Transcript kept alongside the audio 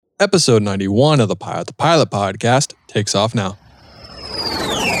Episode 91 of the Pilot the Pilot podcast takes off now.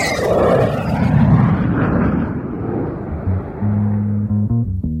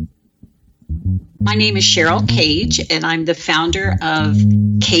 My name is Cheryl Cage, and I'm the founder of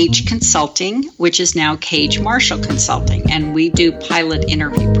Cage Consulting, which is now Cage Marshall Consulting, and we do pilot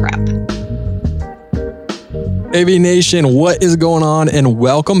interview prep. AV Nation, what is going on? And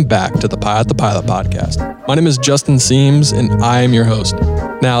welcome back to the Pilot the Pilot podcast. My name is Justin Seams, and I am your host.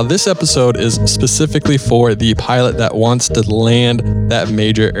 Now, this episode is specifically for the pilot that wants to land that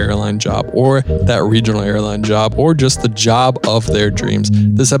major airline job or that regional airline job or just the job of their dreams.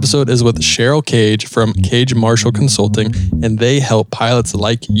 This episode is with Cheryl Cage from Cage Marshall Consulting, and they help pilots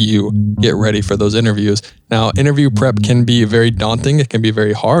like you get ready for those interviews. Now, interview prep can be very daunting. It can be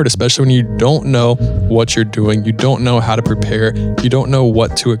very hard, especially when you don't know what you're doing. You don't know how to prepare. You don't know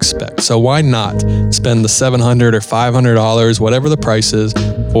what to expect. So why not spend the $700 or $500, whatever the price is,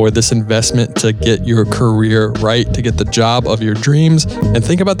 for this investment to get your career right, to get the job of your dreams? And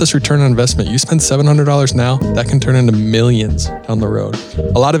think about this return on investment. You spend $700 now, that can turn into millions down the road.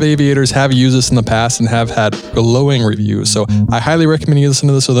 A lot of aviators have used this in the past and have had glowing reviews. So I highly recommend you listen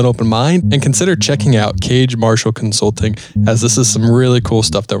to this with an open mind and consider checking out Cage Marshall Consulting, as this is some really cool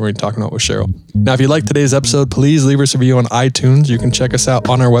stuff that we're going to be talking about with Cheryl. Now, if you like today's episode, please leave us a review on iTunes. You can check us out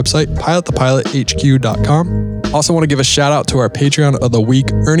on our website, pilotthepilothq.com. Also want to give a shout out to our Patreon of the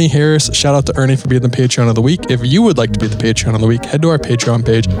week, Ernie Harris. Shout out to Ernie for being the Patreon of the week. If you would like to be the Patreon of the week, head to our Patreon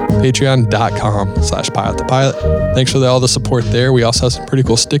page, patreon.com/pilotthepilot. Thanks for all the support there. We also have some pretty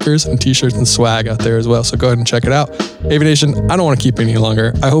cool stickers and t-shirts and swag out there as well. So go ahead and check it out. Aviation, I don't want to keep it any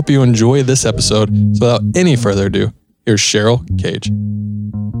longer. I hope you enjoy this episode. So without any further ado, here's Cheryl Cage.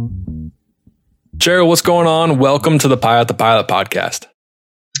 Cheryl, what's going on? Welcome to the Pilot the Pilot podcast.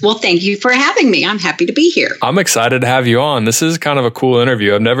 Well, thank you for having me. I'm happy to be here. I'm excited to have you on. This is kind of a cool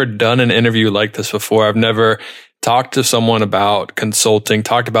interview. I've never done an interview like this before. I've never talked to someone about consulting,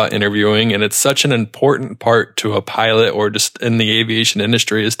 talked about interviewing, and it's such an important part to a pilot or just in the aviation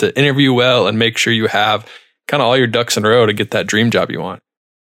industry is to interview well and make sure you have kind of all your ducks in a row to get that dream job you want.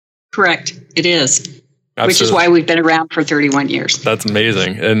 Correct. It is. Absolutely. Which is why we've been around for 31 years. That's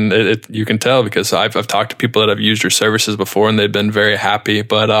amazing. And you can tell because I've talked to people that have used your services before and they've been very happy.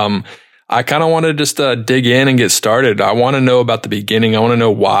 But I kind of want to just dig in and get started. I want to know about the beginning. I want to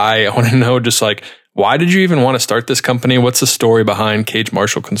know why. I want to know just like, why did you even want to start this company? What's the story behind Cage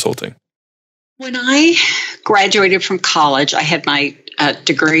Marshall Consulting? When I graduated from college, I had my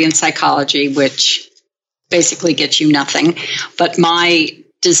degree in psychology, which basically gets you nothing. But my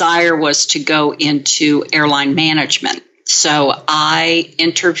desire was to go into airline management. So I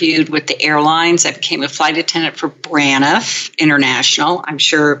interviewed with the airlines. I became a flight attendant for Braniff International. I'm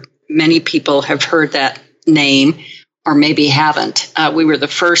sure many people have heard that name or maybe haven't. We were the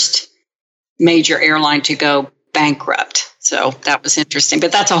first major airline to go bankrupt. So that was interesting,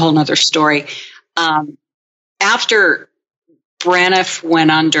 but that's a whole nother story. After Braniff went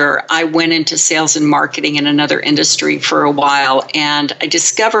under, I went into sales and marketing in another industry for a while. And I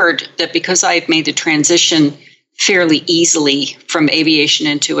discovered that because I had made the transition fairly easily from aviation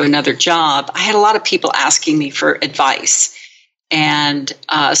into another job, I had a lot of people asking me for advice. And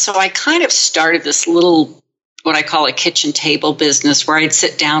so I kind of started this little, what I call a kitchen table business, where I'd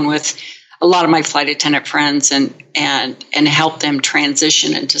sit down with a lot of my flight attendant friends and help them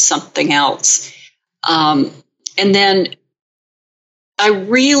transition into something else. And then I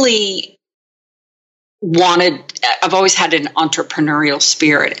really I've always had an entrepreneurial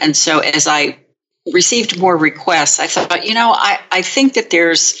spirit. And so as I received more requests, I thought, I think that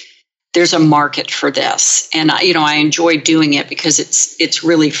there's a market for this. And, I enjoy doing it because it's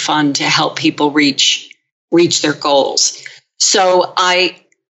really fun to help people reach their goals. So I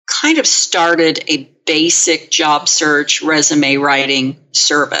kind of started a basic job search resume writing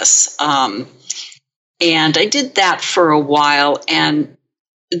service. And I did that for a while. And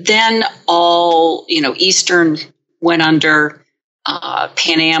then Eastern went under,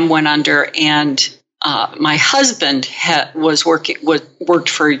 Pan Am went under, and my husband worked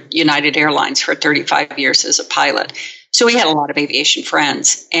for United Airlines for 35 years as a pilot. So we had a lot of aviation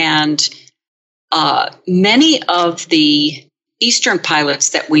friends. And many of the Eastern pilots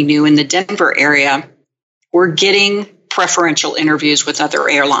that we knew in the Denver area were getting preferential interviews with other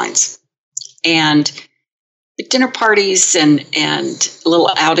airlines. And dinner parties and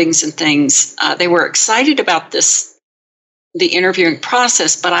little outings and things, they were excited about the interviewing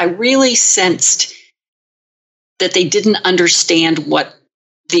process, but I really sensed that they didn't understand what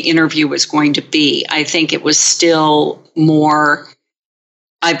the interview was going to be. I think it was still more,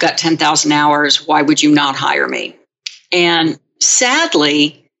 I've got 10,000 hours, why would you not hire me? And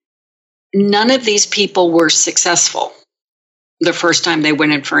sadly, none of these people were successful the first time they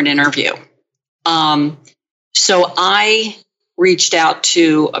went in for an interview. So I reached out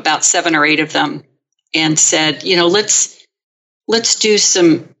to about 7 or 8 of them and said, let's do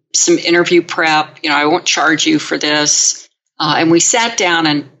some interview prep. I won't charge you for this. And we sat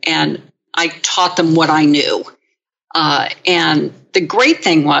down and I taught them what I knew. And the great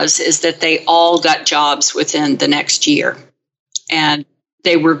thing is that they all got jobs within the next year. And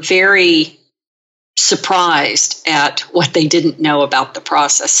they were very surprised at what they didn't know about the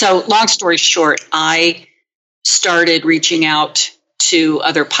process. So long story short, I started reaching out to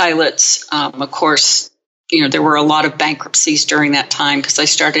other pilots. Of course, there were a lot of bankruptcies during that time because I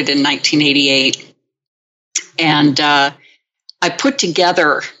started in 1988. And I put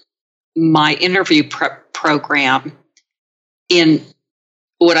together my interview prep program in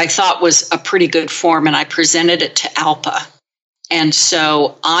what I thought was a pretty good form, and I presented it to ALPA. And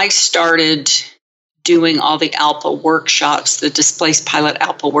so I started doing all the ALPA workshops, the Displaced Pilot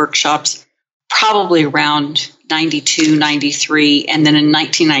ALPA workshops, probably around 92, 93. And then in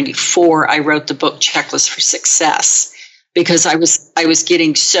 1994, I wrote the book Checklist for Success, because I was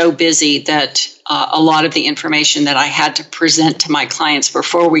getting so busy that a lot of the information that I had to present to my clients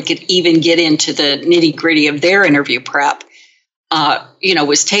before we could even get into the nitty-gritty of their interview prep,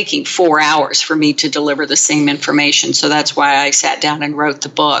 was taking 4 hours for me to deliver the same information. So that's why I sat down and wrote the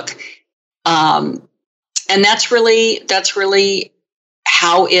book. And that's really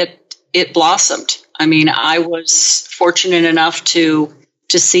how it blossomed. I mean, I was fortunate enough to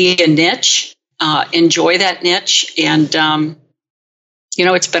see a niche, enjoy that niche, and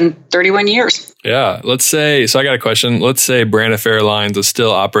it's been 31 years. Yeah. So I got a question. Let's say Braniff Airlines is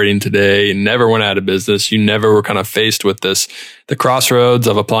still operating today, never went out of business. You never were kind of faced with the crossroads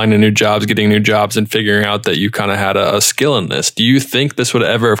of applying to new jobs, getting new jobs, and figuring out that you kind of had a skill in this. Do you think this would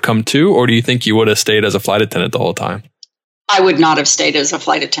ever have come to, or do you think you would have stayed as a flight attendant the whole time? I would not have stayed as a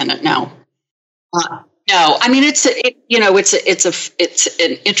flight attendant. No. No, I mean, it's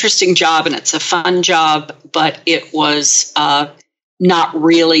an interesting job and it's a fun job, but it was not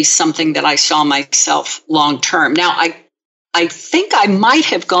really something that I saw myself long term. Now, I think I might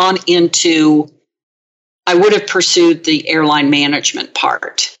have I would have pursued the airline management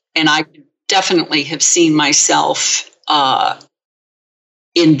part, and I definitely have seen myself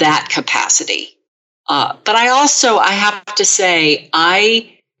in that capacity. But I have to say,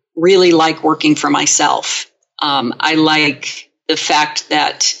 I really like working for myself. I like the fact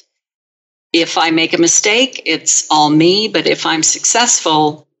that if I make a mistake, it's all me. But if I'm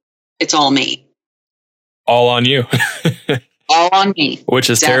successful, it's all me. All on you. All on me. Which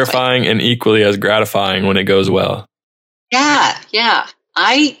is exactly. Terrifying and equally as gratifying when it goes well. Yeah.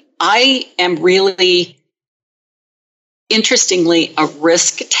 I am really, interestingly, a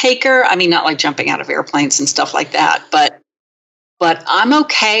risk taker. I mean, not like jumping out of airplanes and stuff like that, but I'm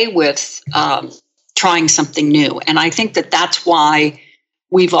okay with trying something new. And I think that that's why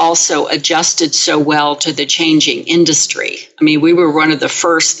we've also adjusted so well to the changing industry. I mean, we were one of the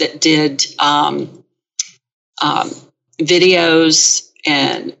first that did videos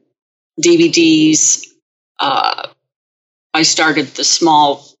and DVDs. I started the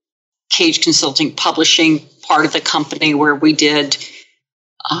small Cage Consulting Publishing part of the company where we did,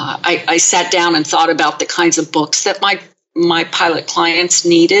 I sat down and thought about the kinds of books that my pilot clients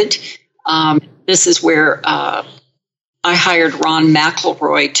needed. This is where I hired Ron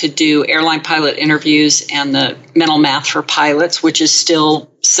McElroy to do airline pilot interviews and the mental math for pilots, which is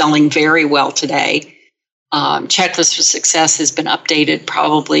still selling very well today. Checklist for Success has been updated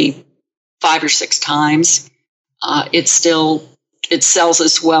probably 5 or 6 times. It sells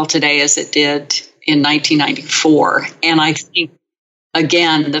as well today as it did in 1994. And I think,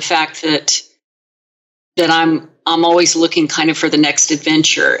 again, the fact that I'm always looking kind of for the next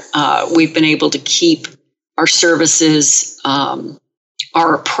adventure. We've been able to keep our services,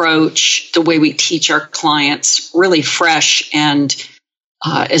 our approach, the way we teach our clients really fresh and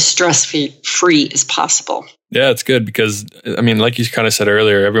as stress-free as possible. Yeah, it's good because, I mean, like you kind of said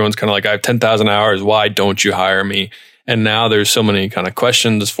earlier, everyone's kind of like, I have 10,000 hours. Why don't you hire me? And now there's so many kind of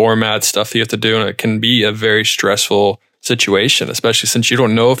questions, formats, stuff that you have to do. And it can be a very stressful situation, especially since you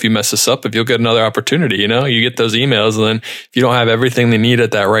don't know if you mess this up, if you'll get another opportunity. You get those emails, and then if you don't have everything they need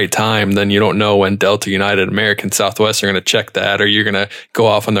at that right time, then you don't know when Delta, United, American, Southwest are going to check that, or you're going to go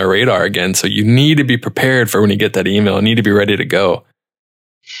off on their radar again. So you need to be prepared for when you get that email. You need to be ready to go.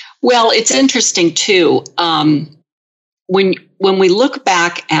 Well, it's interesting too. When we look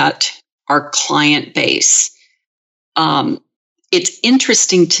back at our client base, it's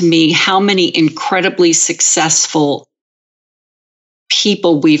interesting to me how many incredibly successful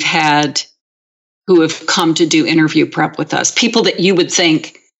people we've had who have come to do interview prep with us, people that you would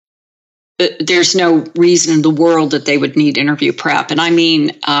think there's no reason in the world that they would need interview prep. And I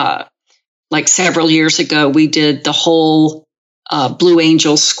mean, like several years ago, we did the whole Blue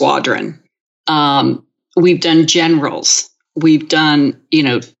Angels squadron. We've done generals. We've done,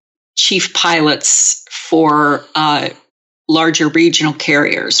 chief pilots for larger regional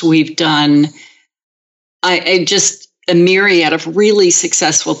carriers. We've done just a myriad of really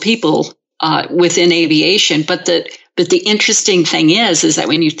successful people within aviation. But the interesting thing is that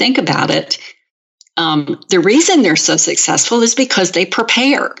when you think about it, the reason they're so successful is because they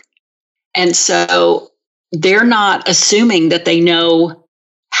prepare. And so they're not assuming that they know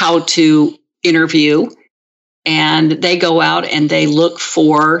how to interview, and they go out and they look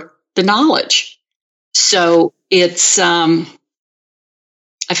for the knowledge. So it's I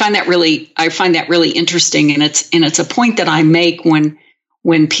find that really interesting, and it's a point that I make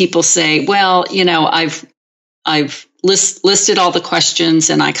when people say, well, I've listed all the questions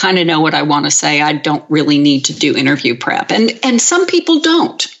and I kind of know what I want to say. I don't really need to do interview prep. And some people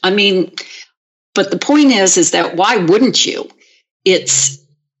don't. I mean, but the point is that why wouldn't you? It's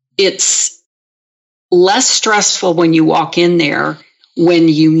less stressful when you walk in there when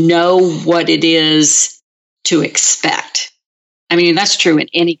you know what it is to expect. I mean, that's true in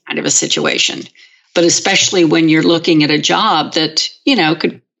any kind of a situation, but especially when you're looking at a job that,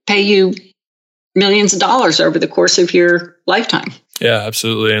 could pay you millions of dollars over the course of your lifetime. Yeah,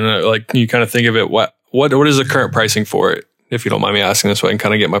 absolutely. And you kind of think of it, what is the current pricing for it? If you don't mind me asking this way, I can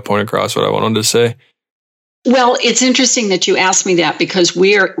kind of get my point across what I wanted to say. Well, it's interesting that you asked me that because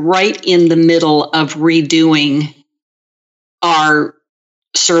we're right in the middle of redoing our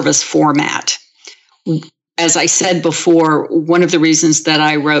service format. As I said before, one of the reasons that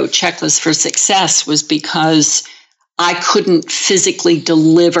I wrote Checklists for Success was because I couldn't physically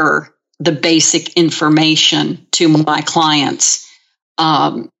deliver the basic information to my clients.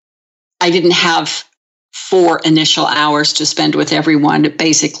 I didn't have 4 initial hours to spend with everyone,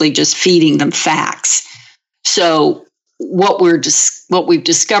 basically just feeding them facts. So what we've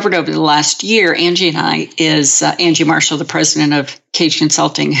discovered over the last year, Angie and I, is Angie Marshall, the president of Cage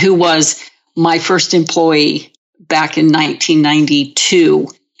Consulting, who was my first employee back in 1992.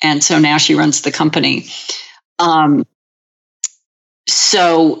 And so now she runs the company.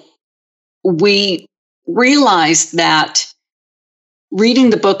 So we realized that reading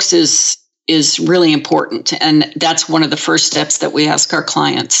the books is really important. And that's one of the first steps that we ask our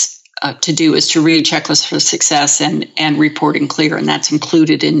clients to do, is to read Checklists for Success and Reporting Clear. And that's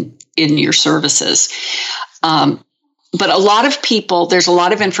included in your services. But a lot of people, there's a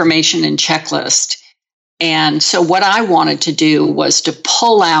lot of information in Checklist. And so what I wanted to do was to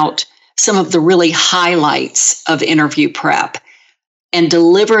pull out some of the really highlights of interview prep and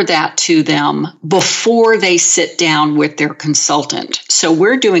deliver that to them before they sit down with their consultant. So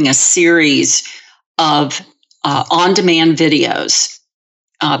we're doing a series of on-demand videos.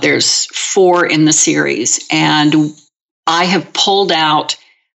 There's 4 in the series, and I have pulled out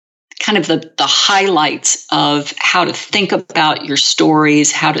kind of the highlights of how to think about your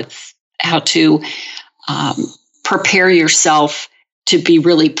stories, how to prepare yourself to be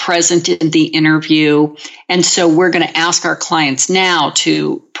really present in the interview. And so we're going to ask our clients now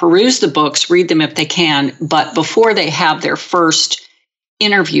to peruse the books, read them if they can, but before they have their first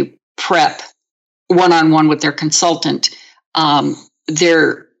interview prep one-on-one with their consultant,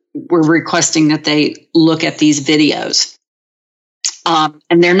 we're requesting that they look at these videos.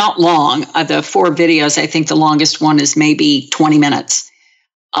 And they're not long. The 4 videos, I think the longest one is maybe 20 minutes.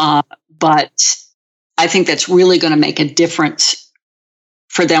 But I think that's really going to make a difference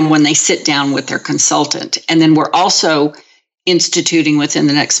for them when they sit down with their consultant. And then we're also instituting within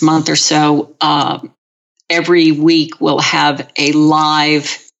the next month or so, every week we'll have a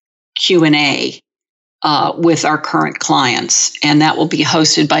live Q&A with our current clients. And that will be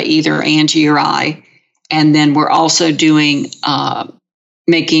hosted by either Angie or I. And then we're also doing,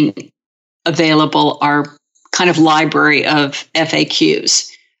 making available our kind of library of FAQs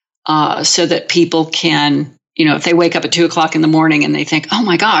so that people can, if they wake up at 2:00 in the morning and they think, oh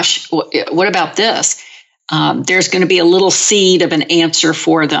my gosh, what about this? There's going to be a little seed of an answer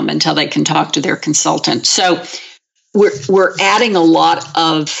for them until they can talk to their consultant. So we're adding a lot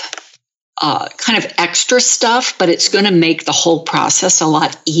of kind of extra stuff, but it's going to make the whole process a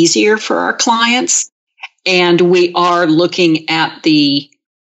lot easier for our clients. And we are looking at the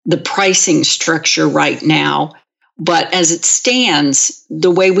pricing structure right now. But as it stands,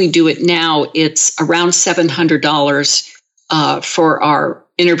 the way we do it now, it's around $700 for our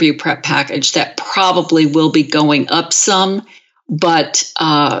interview prep package. That probably will be going up some, but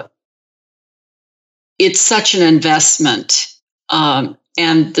it's such an investment.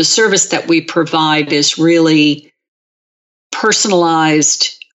 And the service that we provide is really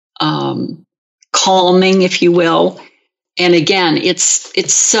personalized, calming, if you will. And again,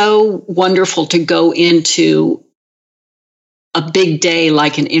 it's so wonderful to go into a big day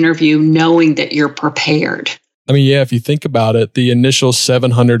like an interview knowing that you're prepared. I mean, yeah, if you think about it, the initial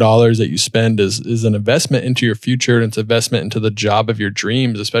 $700 that you spend is an investment into your future, and it's an investment into the job of your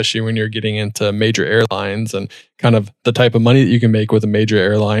dreams, especially when you're getting into major airlines and kind of the type of money that you can make with a major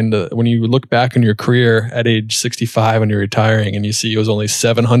airline. When you look back on your career at age 65 when you're retiring and you see it was only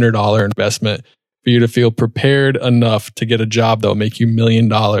 $700 investment for you to feel prepared enough to get a job that will make you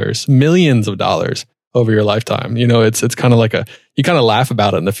millions of dollars over your lifetime. You know, it's kind of like you kind of laugh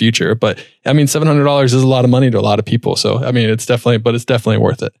about it in the future, but I mean, $700 is a lot of money to a lot of people. So, I mean, it's definitely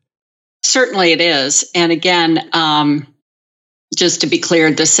worth it. Certainly it is. And again, just to be clear,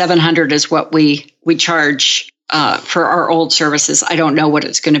 the $700 is what we charge for our old services. I don't know what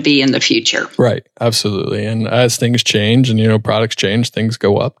it's going to be in the future. Right. Absolutely. And as things change and, you know, products change, things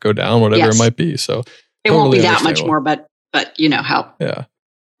go up, go down, whatever it might be. So it won't be that much more, but you know how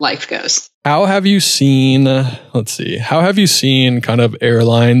life goes. How have you seen, how have you seen kind of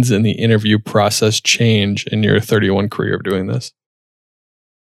airlines and the interview process change in your 31 career of doing this?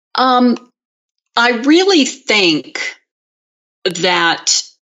 I really think that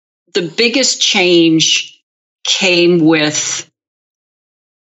the biggest change came with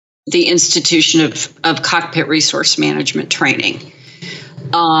the institution of cockpit resource management training.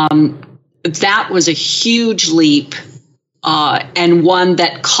 That was a huge leap, and one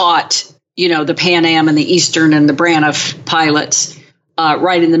that caught, you know, the Pan Am and the Eastern and the Braniff pilots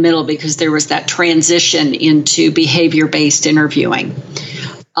right in the middle, because there was that transition into behavior-based interviewing.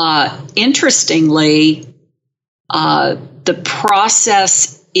 Interestingly, the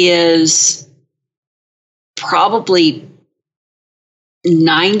process is probably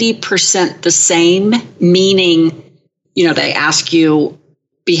 90% the same, meaning, you know, they ask you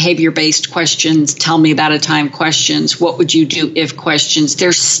behavior-based questions, tell me about a time questions, what would you do if questions.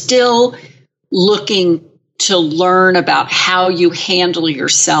 They're still looking to learn about how you handle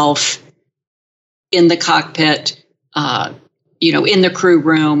yourself in the cockpit, you know, in the crew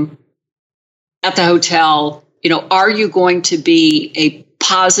room, at the hotel. You know, are you going to be a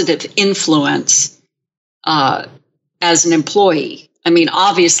positive influence as an employee? I mean,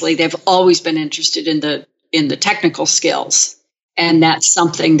 obviously, they've always been interested in the technical skills, and that's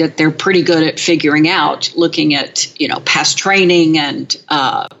something that they're pretty good at figuring out, looking at, you know, past training and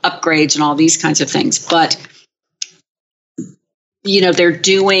upgrades and all these kinds of things. But, you know, they're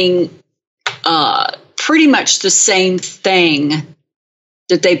doing pretty much the same thing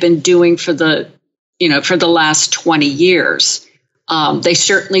that they've been doing for the last 20 years. They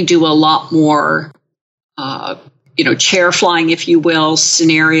certainly do a lot more, chair flying, if you will,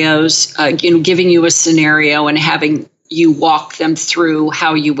 scenarios, giving you a scenario and having you walk them through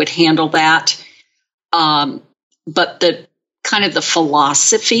how you would handle that. But the kind of the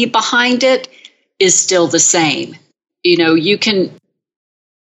philosophy behind it is still the same. You know, you can,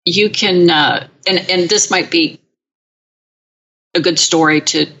 and this might be a good story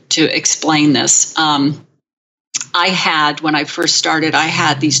to explain this. When I first started, I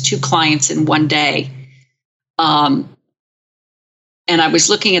had these two clients in one day. And I was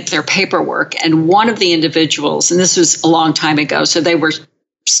looking at their paperwork, and one of the individuals, and this was a long time ago, so they were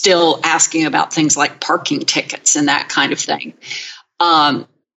still asking about things like parking tickets and that kind of thing.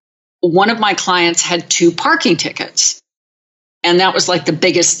 One of my clients had 2 parking tickets, and that was like the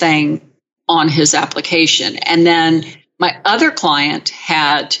biggest thing on his application. And then my other client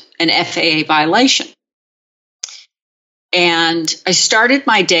had an FAA violation. And I started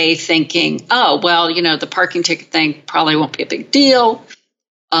my day thinking, oh, well, you know, the parking ticket thing probably won't be a big deal.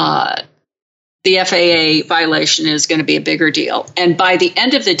 The FAA violation is going to be a bigger deal. And by the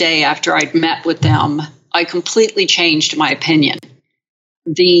end of the day, after I'd met with them, I completely changed my opinion.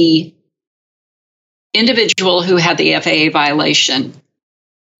 The individual who had the FAA violation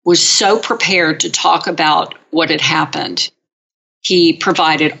was so prepared to talk about what had happened. He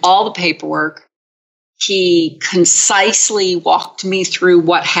provided all the paperwork. He concisely walked me through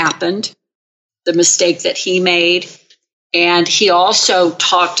what happened, the mistake that he made. And he also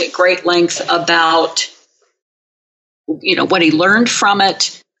talked at great length about, you know, what he learned from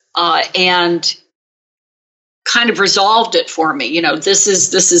it, and kind of resolved it for me. You know, this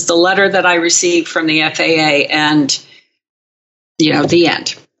is the letter that I received from the FAA, and, you know, the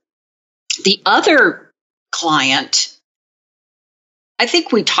end. The other client, I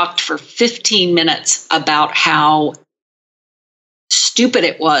think we talked for 15 minutes about how stupid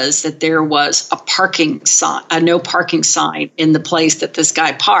it was that there was a no parking sign in the place that this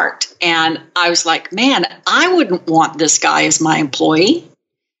guy parked. And I was like, man, I wouldn't want this guy as my employee,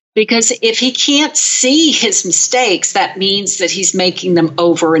 because if he can't see his mistakes, that means that he's making them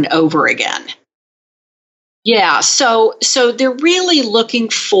over and over again. Yeah. So they're really looking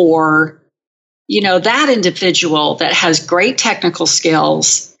for, that individual that has great technical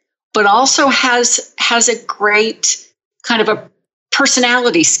skills, but also has a great kind of a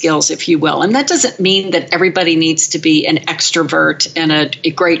personality skills, if you will. And that doesn't mean that everybody needs to be an extrovert and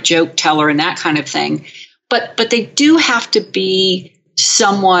a great joke teller and that kind of thing. But they do have to be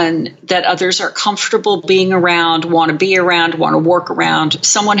someone that others are comfortable being around, want to be around, want to work around,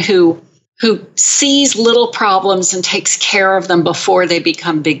 someone who sees little problems and takes care of them before they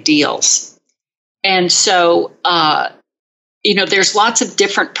become big deals. And so, there's lots of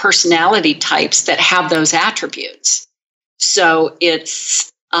different personality types that have those attributes. So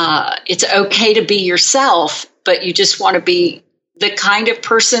it's okay to be yourself, but you just want to be the kind of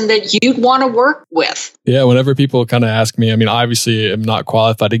person that you'd want to work with. Yeah, whenever people kind of ask me, I mean, obviously I'm not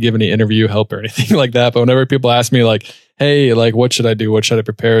qualified to give any interview help or anything like that, but whenever people ask me like, hey, like, what should I do? What should I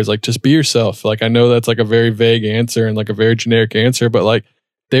prepare? It's like, just be yourself. Like, I know that's like a very vague answer and like a very generic answer, but like,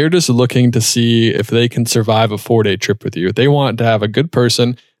 they're just looking to see if they can survive a 4-day trip with you. They want to have a good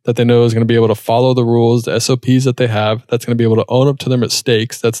person that they know is going to be able to follow the rules, the SOPs that they have, that's going to be able to own up to their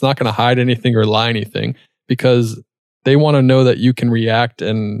mistakes, that's not going to hide anything or lie anything, because they want to know that you can react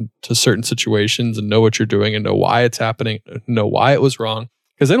to certain situations and know what you're doing and know why it's happening, know why it was wrong.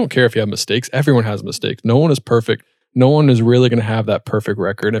 Because they don't care if you have mistakes. Everyone has mistakes. No one is perfect. No one is really going to have that perfect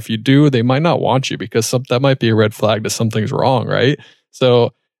record. If you do, they might not want you, because that might be a red flag that something's wrong, right?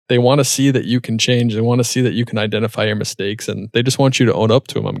 So they want to see that you can change. They want to see that you can identify your mistakes, and they just want you to own up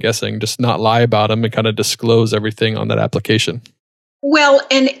to them, I'm guessing, just not lie about them and kind of disclose everything on that application. Well,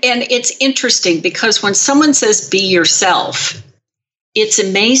 and it's interesting because when someone says be yourself, it's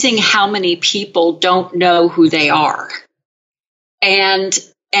amazing how many people don't know who they are. And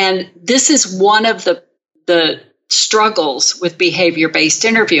this is one of the struggles with behavior-based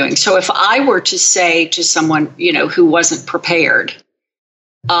interviewing. So if I were to say to someone, who wasn't prepared,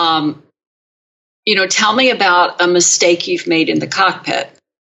 tell me about a mistake you've made in the cockpit.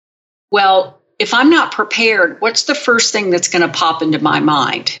 Well, if I'm not prepared, what's the first thing that's going to pop into my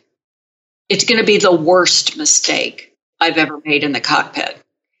mind? It's going to be the worst mistake I've ever made in the cockpit.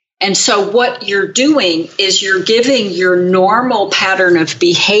 And so what you're doing is you're giving your normal pattern of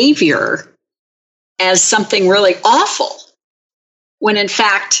behavior as something really awful, when in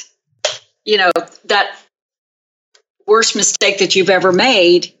fact, that worst mistake that you've ever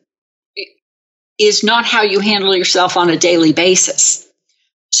made is not how you handle yourself on a daily basis.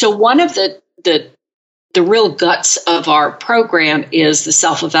 So one of the real guts of our program is the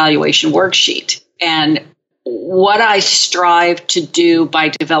self-evaluation worksheet. And what I strive to do by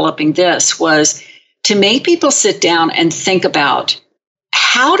developing this was to make people sit down and think about,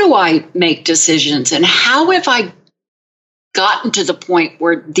 how do I make decisions, and how have I gotten to the point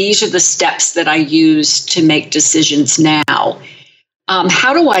where these are the steps that I use to make decisions now?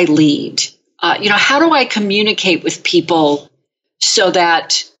 How do I lead? How do I communicate with people so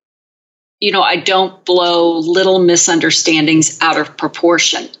that, I don't blow little misunderstandings out of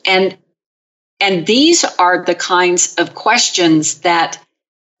proportion? And these are the kinds of questions that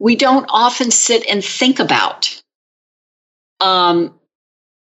we don't often sit and think about.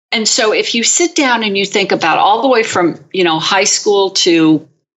 And so if you sit down and you think about all the way from, high school to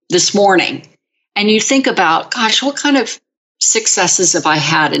this morning, and you think about, gosh, what kind of successes have I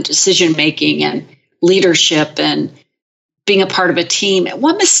had in decision making and leadership and being a part of a team?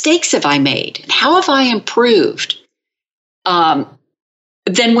 What mistakes have I made? And how have I improved?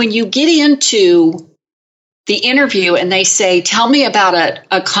 Then when you get into the interview and they say, tell me about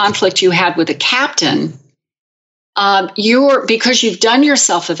a conflict you had with a captain, because you've done your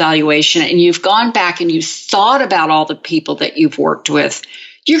self-evaluation and you've gone back and you've thought about all the people that you've worked with,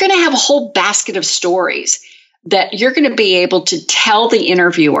 you're going to have a whole basket of stories that you're going to be able to tell the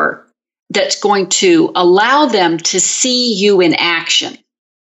interviewer that's going to allow them to see you in action.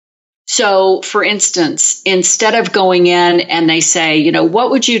 So, for instance, instead of going in and they say,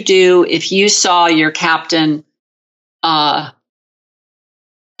 what would you do if you saw your captain having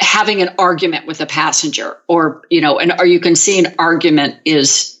an argument with a passenger, or you can see an argument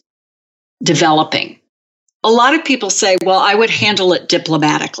is developing? A lot of people say, well, I would handle it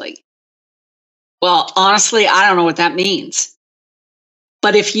diplomatically. Well, honestly, I don't know what that means.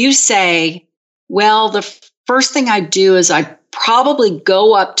 But if you say, well, the first thing I do is I probably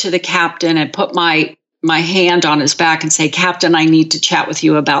go up to the captain and put my my hand on his back and say, Captain, I need to chat with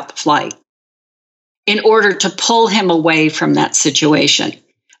you about the flight, in order to pull him away from that situation.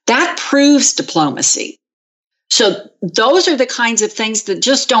 That proves diplomacy. So those are the kinds of things that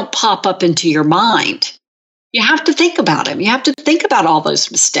just don't pop up into your mind. You have to think about them. You have to think about all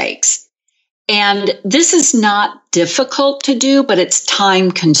those mistakes. And this is not difficult to do, but it's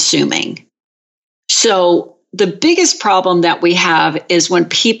time consuming. So the biggest problem that we have is when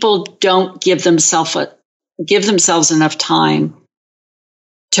people don't give themselves enough time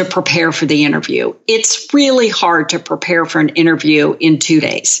to prepare for the interview. It's really hard to prepare for an interview in 2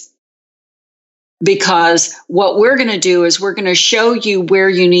 days, because what we're going to do is we're going to show you where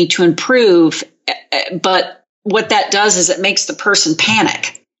you need to improve. But what that does is it makes the person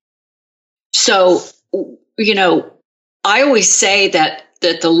panic. So, I always say that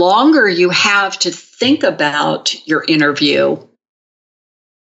the longer you have to think about your interview,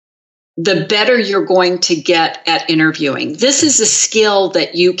 the better you're going to get at interviewing. This is a skill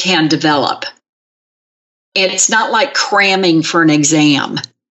that you can develop. And it's not like cramming for an exam.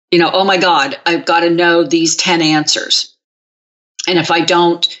 Oh my God, I've got to know these 10 answers. And if I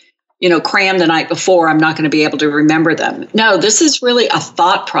don't, cram the night before, I'm not going to be able to remember them. No, this is really a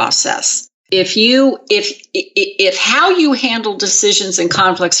thought process. If how you handle decisions and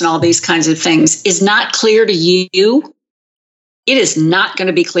conflicts and all these kinds of things is not clear to you, it is not going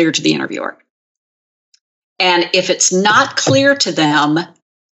to be clear to the interviewer. And if it's not clear to them,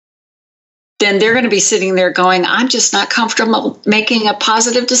 then they're going to be sitting there going, I'm just not comfortable making a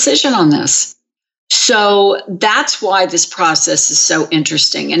positive decision on this. So that's why this process is so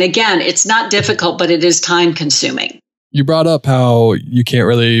interesting. And again, it's not difficult, but it is time consuming. You brought up how you can't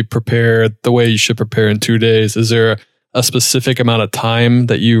really prepare the way you should prepare in 2 days. Is there a specific amount of time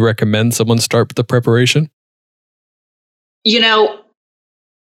that you recommend someone start the preparation?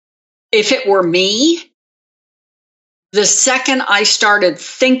 If it were me, the second I started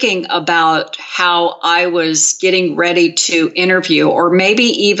thinking about how I was getting ready to interview, or maybe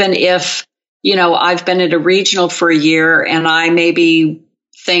even if, I've been at a regional for a year and I maybe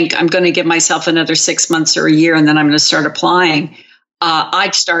think I'm going to give myself another 6 months or a year and then I'm going to start applying,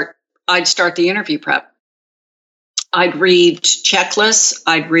 I'd start the interview prep. I'd read checklists.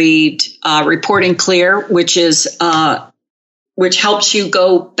 I'd read Reporting Clear, which helps you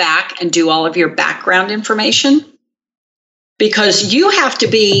go back and do all of your background information, because you have to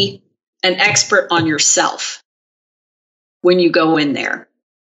be an expert on yourself when you go in there.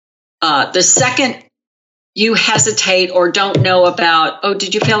 The second you hesitate or don't know about,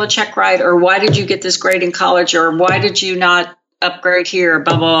 did you fail a check right? Or why did you get this grade in college? Or why did you not upgrade here?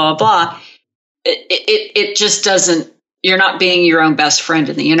 Blah, blah, blah, blah. It just doesn't, you're not being your own best friend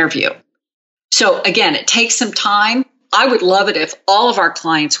in the interview. So again, it takes some time. I would love it if all of our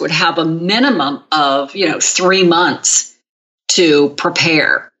clients would have a minimum of, 3 months to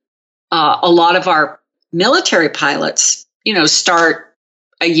prepare. A lot of our military pilots, start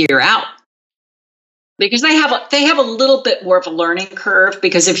a year out, because they have a little bit more of a learning curve.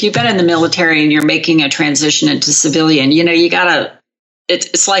 Because if you've been in the military and you're making a transition into civilian,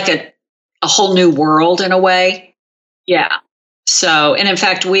 it's like a whole new world in a way. Yeah. So, and in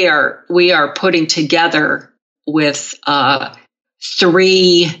fact, we are putting together with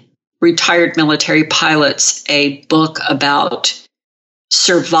 3 retired military pilots a book about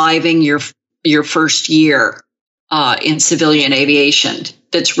surviving your first year in civilian aviation,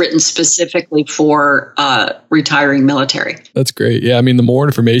 that's written specifically for retiring military. That's great. Yeah, I mean, the more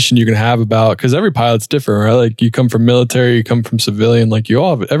information you can have about, because every pilot's different, right? Like, you come from military, you come from civilian, like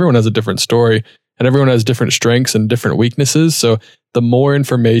everyone has a different story, and everyone has different strengths and different weaknesses. So the more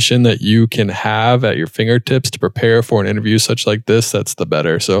information that you can have at your fingertips to prepare for an interview such like this, that's the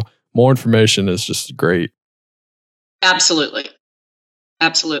better. So more information is just great. Absolutely.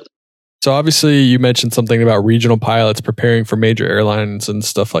 So obviously you mentioned something about regional pilots preparing for major airlines and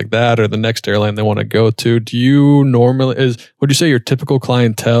stuff like that, or the next airline they want to go to. Do you would you say your typical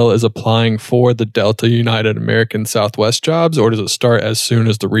clientele is applying for the Delta, United, American, Southwest jobs, or does it start as soon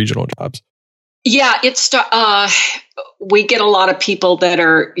as the regional jobs? Yeah, we get a lot of people that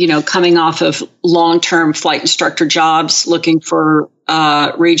are, coming off of long-term flight instructor jobs looking for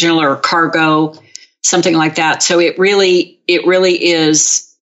regional or cargo, something like that. So it really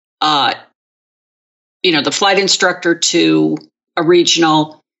is the flight instructor to a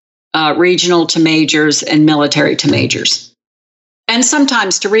regional to majors, and military to majors, and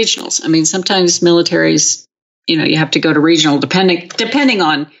sometimes to regionals. I mean, sometimes militaries, you have to go to regional depending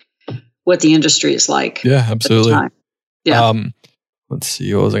on what the industry is like. Yeah, absolutely. Yeah. Let's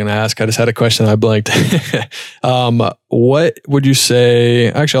see. What was I going to ask? I just had a question. I blanked. What would you say?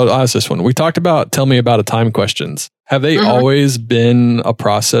 Actually, I'll ask this one. We talked about tell me about a time questions. Have they always been a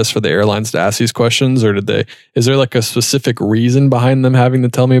process for the airlines to ask these questions, or is there like a specific reason behind them having to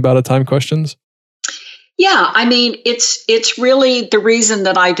tell me about a time questions? Yeah, I mean, it's really the reason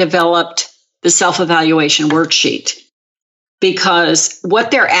that I developed the self-evaluation worksheet, because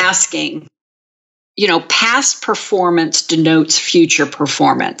what they're asking, past performance denotes future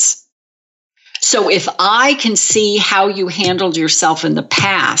performance. So if I can see how you handled yourself in the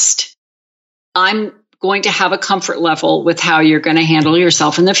past, I'm going to have a comfort level with how you're going to handle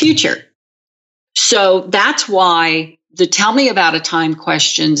yourself in the future. So that's why the tell me about a time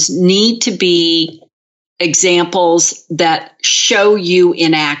questions need to be examples that show you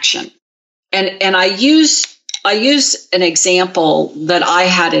in action. And I use an example that I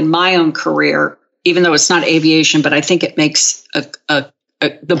had in my own career, even though it's not aviation, but I think it makes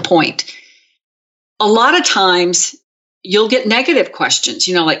the point. A lot of times you'll get negative questions,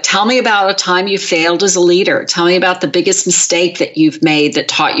 like tell me about a time you failed as a leader. Tell me about the biggest mistake that you've made that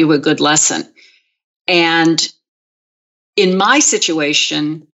taught you a good lesson. And in my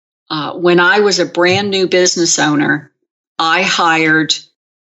situation, when I was a brand new business owner, I hired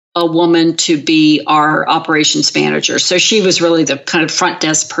a woman to be our operations manager. So she was really the kind of front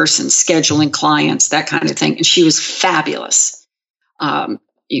desk person, scheduling clients, that kind of thing. And she was fabulous.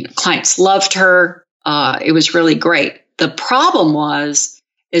 Clients loved her. It was really great. The problem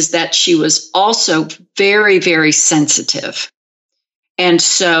is that she was also very, very sensitive. And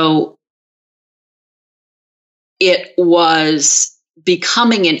so it was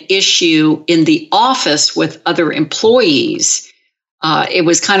becoming an issue in the office with other employees. It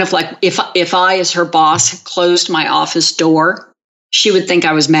was kind of like if I, as her boss, closed my office door, she would think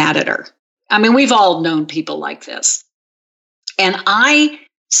I was mad at her. I mean, we've all known people like this. And I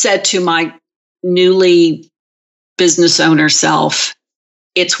said to my newly business owner self,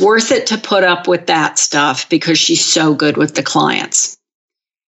 it's worth it to put up with that stuff because she's so good with the clients.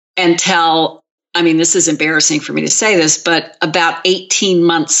 This is embarrassing for me to say this, but about 18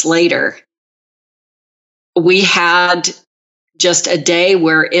 months later, we had just a day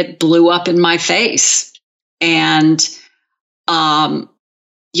where it blew up in my face. And, I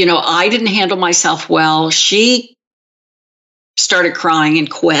didn't handle myself well. She started crying and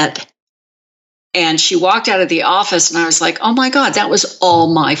quit. And she walked out of the office and I was like, oh my God, that was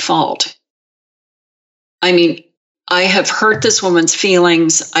all my fault. I mean, I have hurt this woman's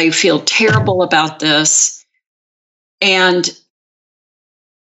feelings. I feel terrible about this. And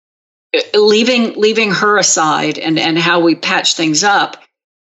leaving her aside and how we patch things up,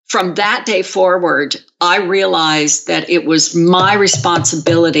 from that day forward, I realized that it was my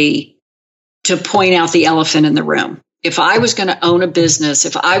responsibility to point out the elephant in the room. If I was going to own a business,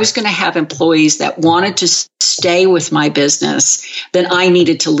 if I was going to have employees that wanted to stay with my business, then I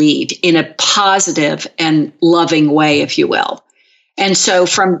needed to lead in a positive and loving way, if you will. And so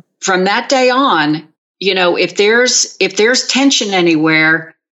from that day on, if there's tension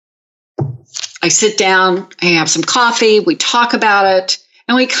anywhere, I sit down, I have some coffee, we talk about it,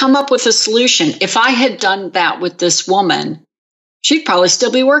 and we come up with a solution. If I had done that with this woman, she'd probably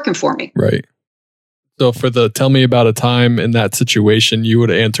still be working for me. Right. So for the tell me about a time in that situation, you would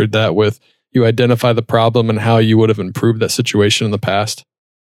have answered that with you identify the problem and how you would have improved that situation in the past?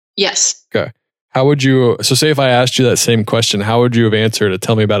 Yes. Okay. So say if I asked you that same question, how would you have answered a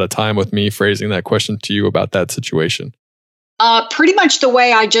tell me about a time with me phrasing that question to you about that situation? Pretty much the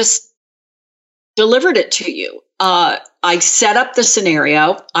way I just delivered it to you. I set up the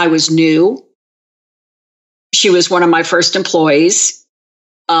scenario. I was new. She was one of my first employees.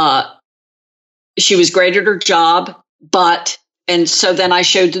 She was great at her job, and so then I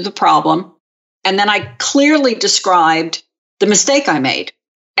showed you the problem. And then I clearly described the mistake I made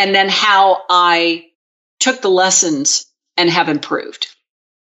and then how I took the lessons and have improved.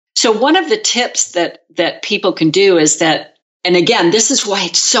 So one of the tips that people can do is that, and again, this is why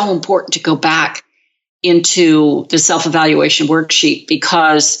it's so important to go back into the self-evaluation worksheet,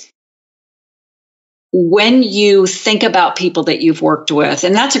 because when you think about people that you've worked with,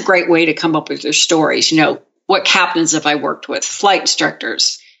 and that's a great way to come up with their stories, what captains have I worked with, flight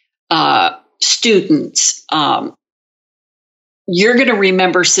instructors, students, you're going to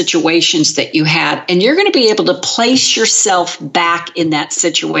remember situations that you had, and you're going to be able to place yourself back in that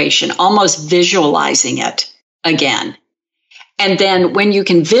situation, almost visualizing it again. And then when you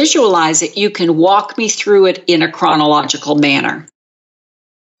can visualize it, you can walk me through it in a chronological manner.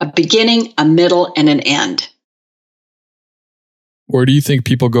 A beginning, a middle, and an end. Where do you think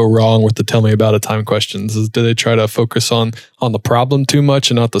people go wrong with the tell me about a time questions? Do they try to focus on the problem too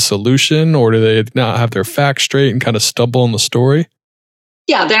much and not the solution? Or do they not have their facts straight and kind of stumble on the story?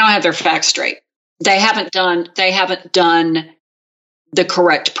 Yeah, they don't have their facts straight. They haven't done the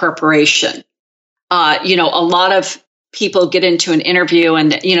correct preparation. A lot of people get into an interview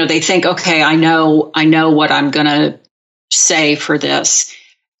and, they think, okay, I know what I'm going to say for this.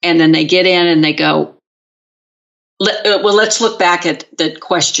 And then they get in and they go, let's look back at the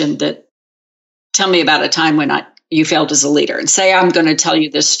question that tell me about a time when you failed as a leader, and say I'm going to tell you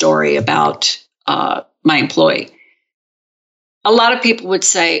this story about my employee. A lot of people would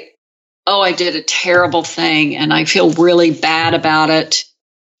say, oh, I did a terrible thing and I feel really bad about it,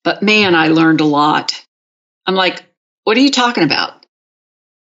 but man, I learned a lot. I'm like, what are you talking about?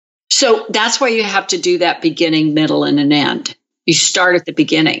 So that's why you have to do that beginning, middle, and an end. You start at the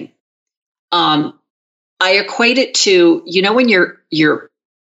beginning. I equate it to, when you're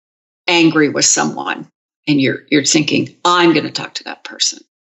angry with someone and you're thinking, I'm going to talk to that person.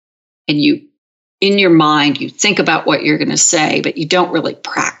 And in your mind, you think about what you're going to say, but you don't really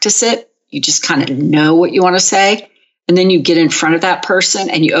practice it. You just kind of know what you want to say. And then you get in front of that person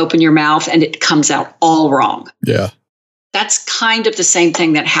and you open your mouth and it comes out all wrong. Yeah. That's kind of the same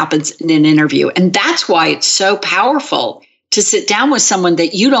thing that happens in an interview. And that's why it's so powerful to sit down with someone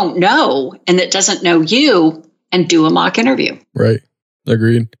that you don't know and that doesn't know you and do a mock interview. Right.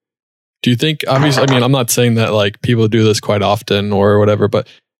 Agreed. Do you think, obviously, I'm not saying that like people do this quite often or whatever, but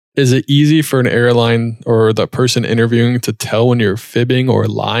is it easy for an airline or the person interviewing to tell when you're fibbing or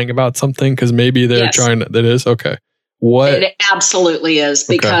lying about something? Because maybe they're that is? Okay. What? It absolutely is,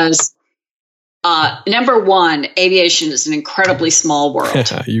 because number one, aviation is an incredibly small world.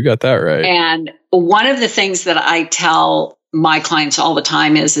 You got that right. And one of the things that I tell my clients all the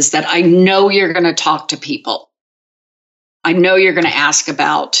time is that I know you're going to talk to people. I know you're going to ask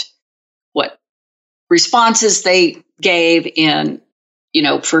about what responses they gave in,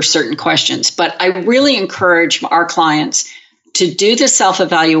 for certain questions. But I really encourage our clients to do the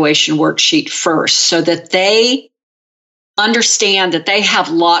self-evaluation worksheet first so that they understand that they have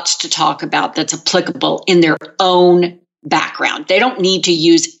lots to talk about that's applicable in their own background. They don't need to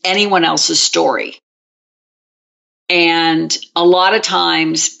use anyone else's story. And a lot of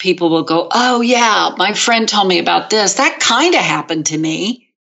times people will go, oh yeah, my friend told me about this. That kind of happened to me.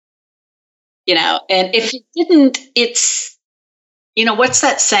 And if you didn't, it's, what's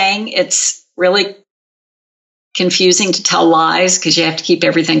that saying? It's really confusing to tell lies because you have to keep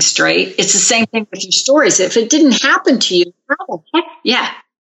everything straight. It's the same thing with your stories. If it didn't happen to you, how the heck? Yeah.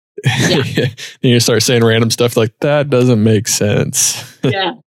 You start saying random stuff like that doesn't make sense.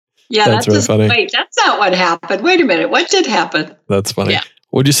 Yeah. Yeah, that's really funny. Wait, that's not what happened. Wait a minute. What did happen? That's funny. Yeah.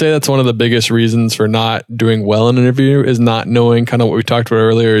 Would you say that's one of the biggest reasons for not doing well in an interview is not knowing kind of what we talked about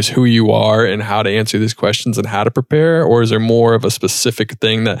earlier is who you are and how to answer these questions and how to prepare? Or is there more of a specific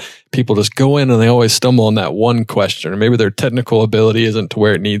thing that people just go in and they always stumble on that one question, or maybe their technical ability isn't to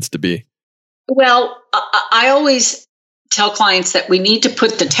where it needs to be? Well, I always tell clients that we need to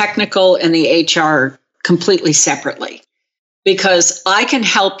put the technical and the HR completely separately, because I can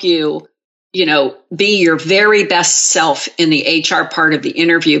help you, be your very best self in the HR part of the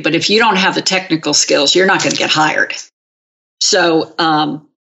interview. But if you don't have the technical skills, you're not going to get hired. So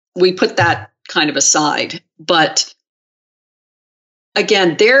we put that kind of aside. But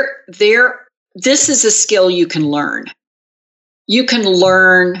again, this is a skill you can learn. You can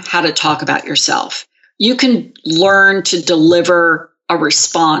learn how to talk about yourself. You can learn to deliver a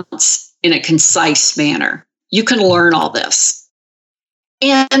response in a concise manner. You can learn all this.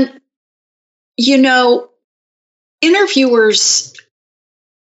 And, interviewers,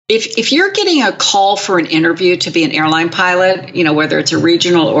 if you're getting a call for an interview to be an airline pilot, whether it's a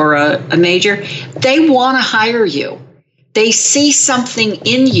regional or a major, they want to hire you. They see something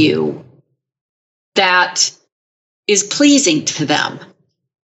in you that is pleasing to them.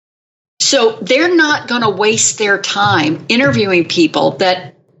 So they're not going to waste their time interviewing people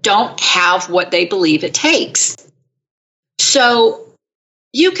that don't have what they believe it takes. So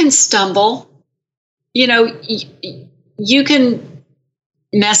you can stumble, you can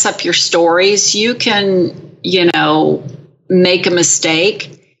mess up your stories. You can, make a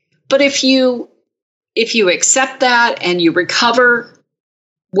mistake. But if you accept that and you recover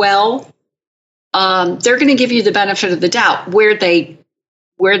well, they're going to give you the benefit of the doubt. Where they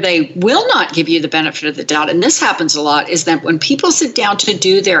will not give you the benefit of the doubt, and this happens a lot, is that when people sit down to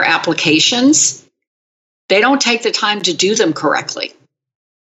do their applications, they don't take the time to do them correctly.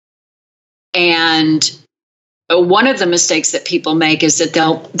 And one of the mistakes that people make is that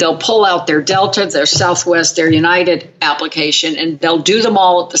they'll pull out their Delta, their Southwest, their United application, and they'll do them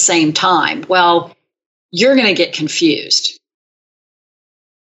all at the same time. Well, you're going to get confused.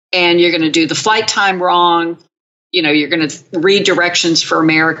 And you're going to do the flight time wrong. You're going to read directions for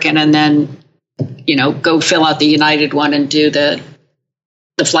American and then, go fill out the United one and do the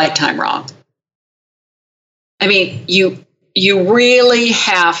flight time wrong. I mean, you really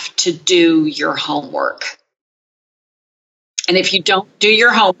have to do your homework. And if you don't do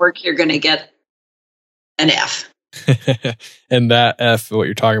your homework, you're going to get an F. And that F, what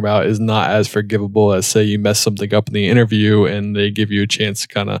you're talking about, is not as forgivable as, say, you mess something up in the interview and they give you a chance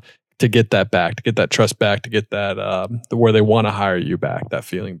to get that back, to get that trust back, to get that where they want to hire you back, that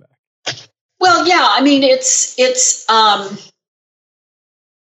feeling back. Well, yeah, I mean, it's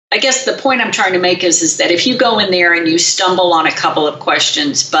I guess the point I'm trying to make is that if you go in there and you stumble on a couple of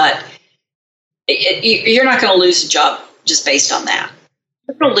questions, but you're not going to lose a job just based on that.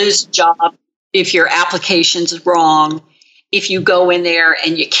 You're going to lose a job if your application's wrong, if you go in there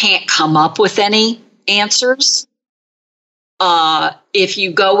and you can't come up with any answers. If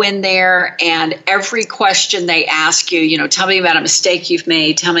you go in there and every question they ask you, tell me about a mistake you've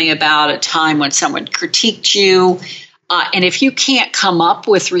made, tell me about a time when someone critiqued you. And if you can't come up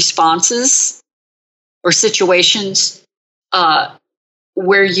with responses or situations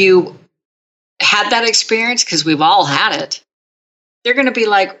where you had that experience, because we've all had it, they're going to be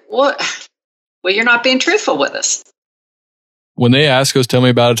like, what? Well, you're not being truthful with us. When they ask us, tell me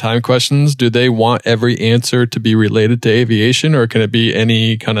about a time questions, do they want every answer to be related to aviation, or can it be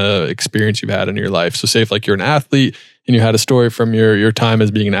any kind of experience you've had in your life? So say if you're an athlete and you had a story from your time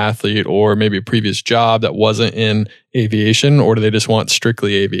as being an athlete, or maybe a previous job that wasn't in aviation, or do they just want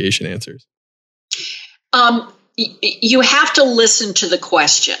strictly aviation answers? You have to listen to the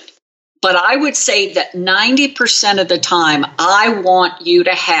question. But I would say that 90% of the time, I want you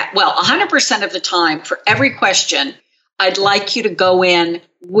to 100% of the time, for every question, I'd like you to go in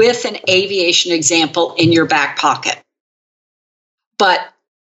with an aviation example in your back pocket. But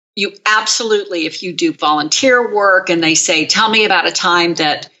you absolutely, if you do volunteer work and they say, tell me about a time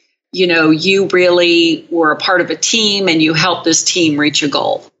that, you really were a part of a team and you helped this team reach a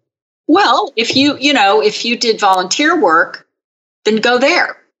goal. Well, if you did volunteer work, then go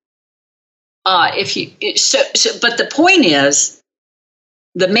there. But the point is,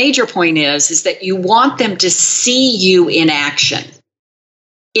 the major point is that you want them to see you in action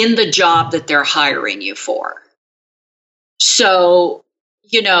in the job that they're hiring you for. So,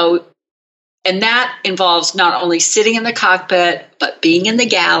 and that involves not only sitting in the cockpit, but being in the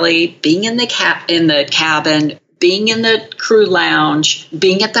galley, being in the cabin, being in the crew lounge,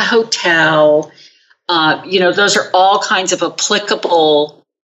 being at the hotel. Those are all kinds of applicable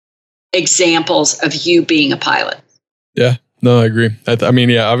examples of you being a pilot. Yeah, no, I agree. I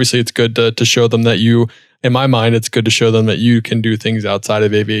mean, obviously it's good to show them that in my mind, it's good to show them that you can do things outside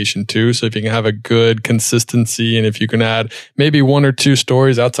of aviation too. So if you can have a good consistency, and if you can add maybe one or two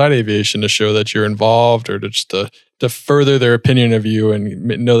stories outside aviation to show that you're involved, or to further their opinion of you and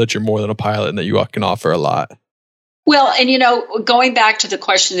know that you're more than a pilot and that you can offer a lot. Well, and going back to the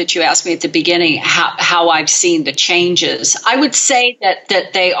question that you asked me at the beginning, how I've seen the changes, I would say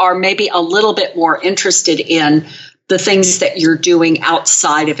that they are maybe a little bit more interested in the things that you're doing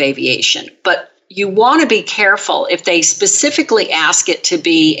outside of aviation. But you want to be careful if they specifically ask it to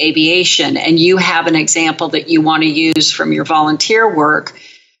be aviation and you have an example that you want to use from your volunteer work,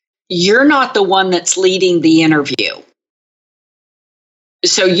 you're not the one that's leading the interview.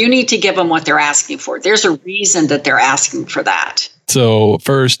 So you need to give them what they're asking for. There's a reason that they're asking for that. So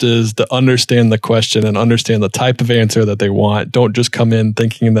first is to understand the question and understand the type of answer that they want. Don't just come in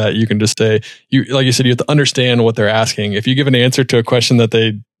thinking that you can just say, like you said, you have to understand what they're asking. If you give an answer to a question that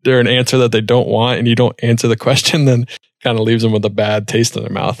they're an answer that they don't want, and you don't answer the question, then kind of leaves them with a bad taste in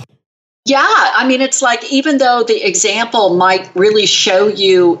their mouth. Yeah. I mean, it's like, even though the example might really show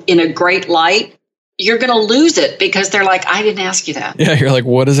you in a great light, you're going to lose it because they're like, I didn't ask you that. Yeah, you're like,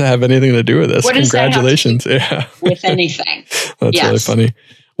 what does it have anything to do with this? Congratulations. Yeah. With anything. That's really funny.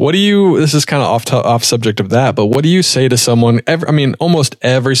 This is kind of off subject of that, but what do you say to someone? Almost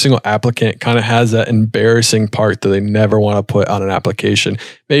every single applicant kind of has that embarrassing part that they never want to put on an application.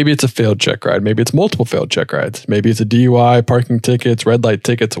 Maybe it's a failed check ride. Maybe it's multiple failed check rides. Maybe it's a DUI, parking tickets, red light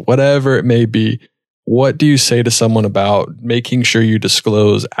tickets, whatever it may be. What do you say to someone about making sure you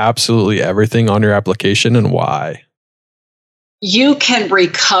disclose absolutely everything on your application, and why? You can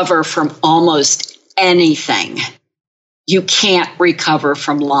recover from almost anything. You can't recover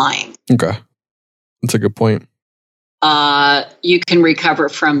from lying. Okay. That's a good point. You can recover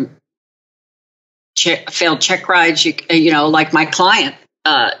from failed check rides. Like my client,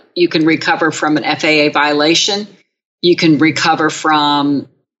 you can recover from an FAA violation. You can recover from,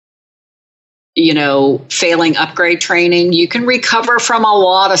 failing upgrade training. You can recover from a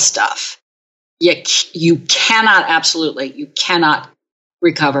lot of stuff. You cannot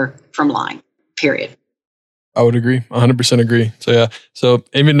recover from lying, period. I would agree. 100% agree. So yeah. So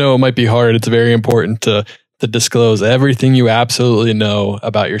even though it might be hard, it's very important to disclose everything you absolutely know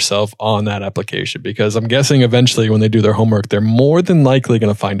about yourself on that application, because I'm guessing eventually when they do their homework, they're more than likely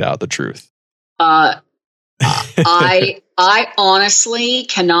going to find out the truth. I honestly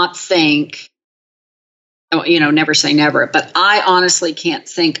cannot think, never say never, but I honestly can't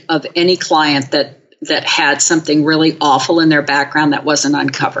think of any client that had something really awful in their background that wasn't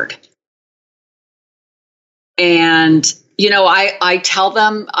uncovered. And, I tell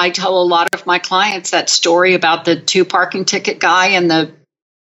a lot of my clients that story about the 2 parking ticket guy and the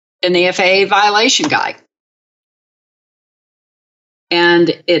FAA violation guy.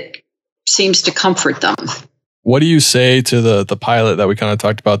 And it seems to comfort them. What do you say to the pilot that we kind of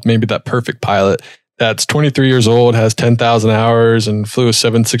talked about, maybe that perfect pilot that's 23 years old, has 10,000 hours and flew a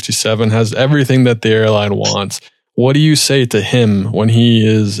 767, has everything that the airline wants? What do you say to him when he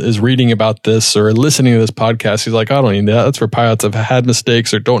is reading about this or listening to this podcast? He's like, I don't need that. That's for pilots that have had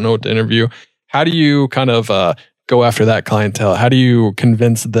mistakes or don't know what to interview. How do you kind of go after that clientele? How do you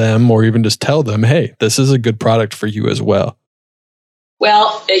convince them or even just tell them, hey, this is a good product for you as well?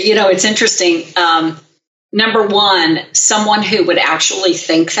 Well, it's interesting. Number one, someone who would actually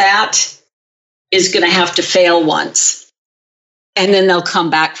think that is going to have to fail once, and then they'll come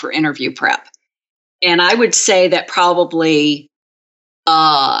back for interview prep. And I would say that probably,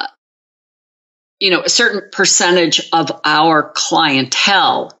 a certain percentage of our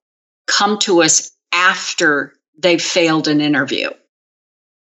clientele come to us after they've failed an interview.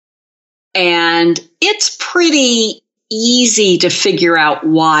 And it's pretty easy to figure out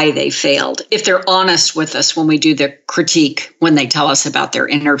why they failed if they're honest with us when we do the critique, when they tell us about their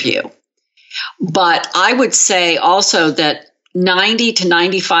interview. But I would say also that 90 to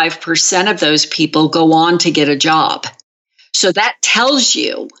 95% of those people go on to get a job. So that tells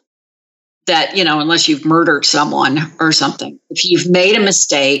you that, unless you've murdered someone or something, if you've made a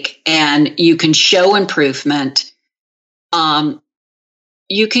mistake and you can show improvement,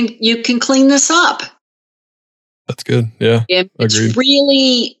 you can clean this up. That's good. Yeah. It's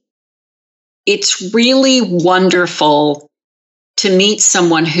really wonderful to meet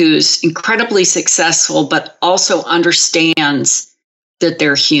someone who's incredibly successful, but also understands that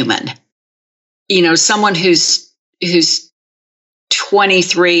they're human. Someone who's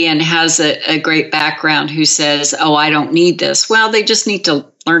 23 and has a great background who says, oh, I don't need this. Well, they just need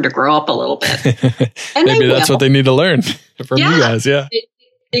to learn to grow up a little bit. And maybe that's what they need to learn from you guys. Yeah.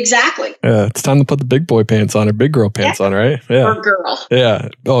 Exactly. Yeah, it's time to put the big boy pants on or big girl pants on, right? Yeah. Or girl. Yeah.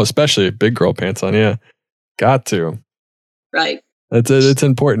 Oh, especially big girl pants on. Yeah. Got to. Right. It's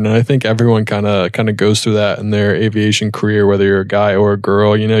important. And I think everyone kind of goes through that in their aviation career, whether you're a guy or a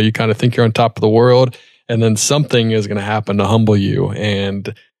girl. You kind of think you're on top of the world, and then something is going to happen to humble you,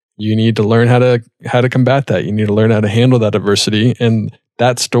 and you need to learn how to combat that. You need to learn how to handle that adversity, and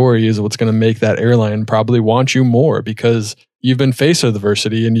that story is what's going to make that airline probably want you more, because you've been faced with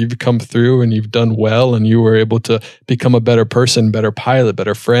adversity and you've come through and you've done well, and you were able to become a better person, better pilot,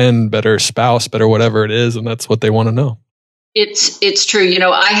 better friend, better spouse, better whatever it is, and that's what they want to know. It's true.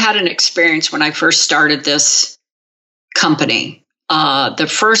 I had an experience when I first started this company. The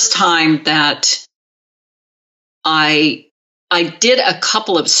first time that I did a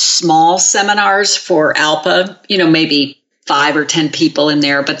couple of small seminars for ALPA, maybe 5 or 10 people in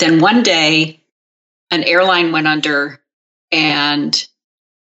there. But then one day an airline went under and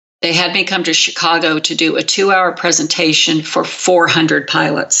they had me come to Chicago to do a 2-hour presentation for 400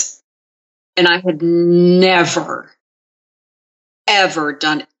 pilots. And I had never, ever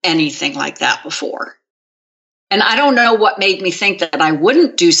done anything like that before. And I don't know what made me think that I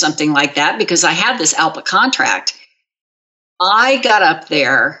wouldn't do something like that, because I had this ALPA contract. I got up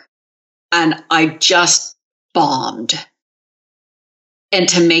there and I just bombed. And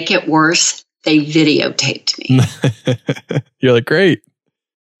to make it worse, they videotaped me. You're like, great.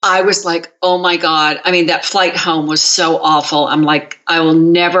 I was like, oh my God. I mean, that flight home was so awful. I'm like, I will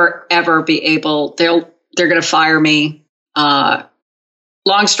never, ever be able, they're going to fire me.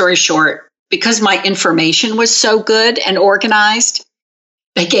 Long story short, because my information was so good and organized,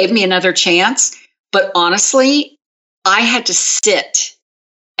 they gave me another chance. But honestly, I had to sit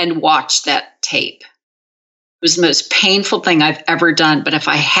and watch that tape. It was the most painful thing I've ever done. But if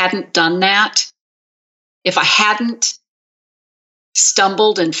I hadn't done that,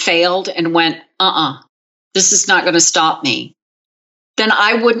 stumbled and failed and went, this is not going to stop me, then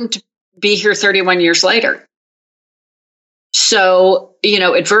I wouldn't be here 31 years later. So,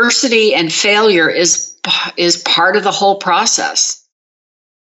 adversity and failure is part of the whole process.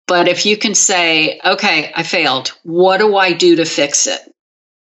 But if you can say, okay, I failed, what do I do to fix it?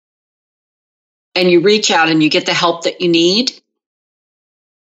 And you reach out and you get the help that you need,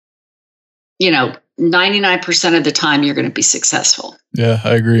 99% of the time you're going to be successful. Yeah,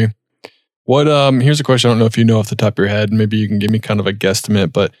 I agree. Here's a question. I don't know if you know off the top of your head. Maybe you can give me kind of a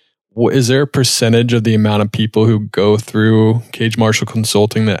guesstimate, but is there a percentage of the amount of people who go through Cage Marshall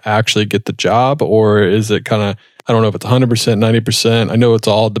Consulting that actually get the job? Or is it kind of, I don't know if it's 100%, 90%. I know it's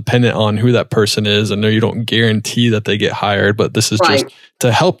all dependent on who that person is. I know you don't guarantee that they get hired, but this is just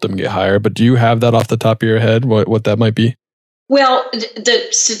to help them get hired. But do you have that off the top of your head, what that might be? Well, the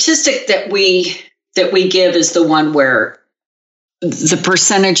statistic that we give is the one where the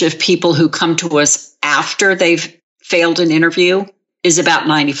percentage of people who come to us after they've failed an interview is about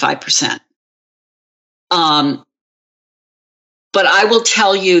 95%. But I will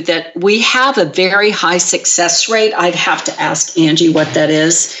tell you that we have a very high success rate. I'd have to ask Angie what that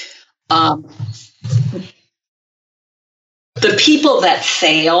is. The people that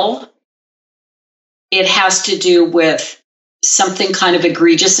fail, it has to do with something kind of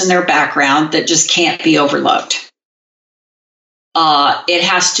egregious in their background that just can't be overlooked. It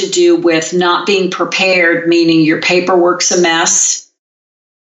has to do with not being prepared, meaning your paperwork's a mess.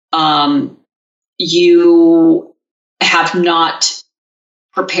 You have not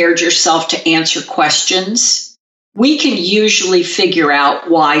prepared yourself to answer questions. We can usually figure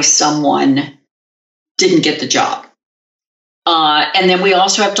out why someone didn't get the job. And then we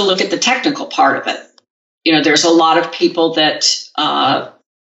also have to look at the technical part of it. There's a lot of people that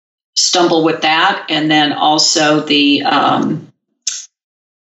stumble with that. And then also the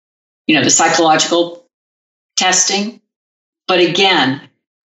psychological testing. But again,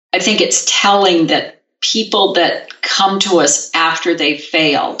 I think it's telling that people that come to us after they've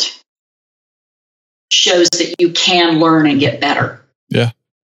failed shows that you can learn and get better. Yeah,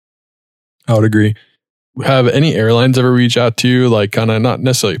 I would agree. Have any airlines ever reach out to you, like kind of not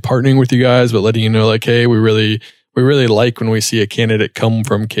necessarily partnering with you guys, but letting you know, like, hey, we really like when we see a candidate come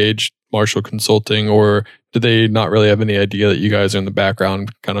from Cage Marshall Consulting, or do they not really have any idea that you guys are in the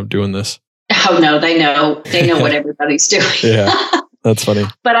background kind of doing this? Oh no, they know what everybody's doing. Yeah, that's funny.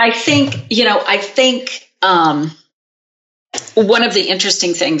 But I think, one of the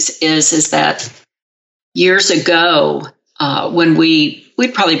interesting things is that years ago, when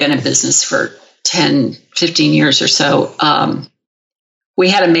we'd probably been in business for 10, 15 years or so, we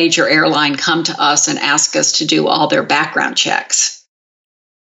had a major airline come to us and ask us to do all their background checks.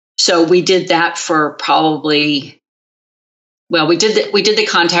 So we did that for probably, we did the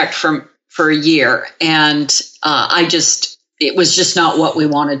contact for a year, and it was just not what we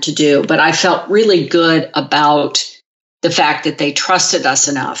wanted to do. But I felt really good about the fact that they trusted us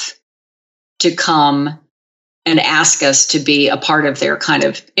enough to come and ask us to be a part of their kind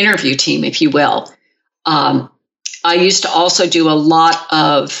of interview team, if you will. I used to also do a lot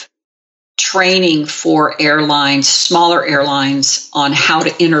of training for airlines, smaller airlines, on how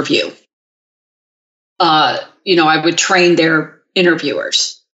to interview. I would train their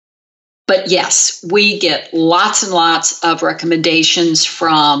interviewers. But yes, we get lots and lots of recommendations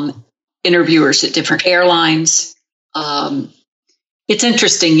from interviewers at different airlines. It's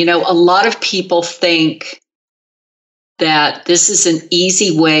interesting, a lot of people think that this is an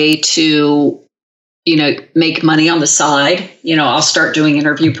easy way to, make money on the side. I'll start doing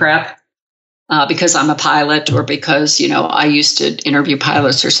interview prep because I'm a pilot, or because, I used to interview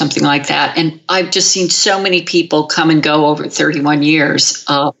pilots or something like that. And I've just seen so many people come and go over 31 years.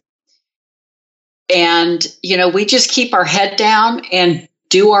 And, we just keep our head down and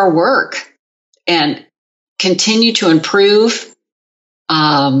do our work and continue to improve.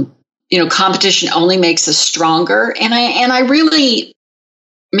 Competition only makes us stronger. And I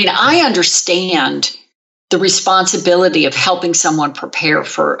understand the responsibility of helping someone prepare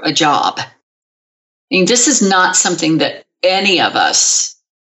for a job. This is not something that any of us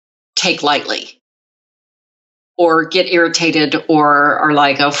take lightly or get irritated or are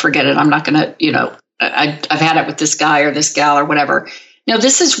like, oh, forget it. I'm not going to, I've had it with this guy or this gal or whatever. No,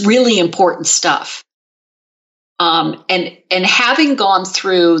 this is really important stuff. And having gone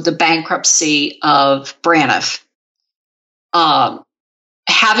through the bankruptcy of Braniff,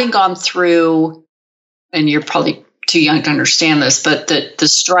 having gone through, and you're probably too young to understand this, but the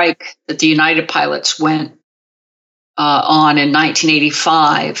strike that the United pilots went on in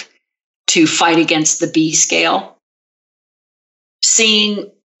 1985 to fight against the B scale.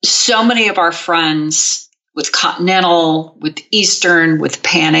 seeing so many of our friends with Continental, with Eastern, with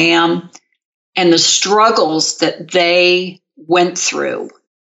Pan Am, and the struggles that they went through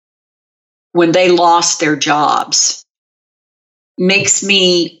when they lost their jobs makes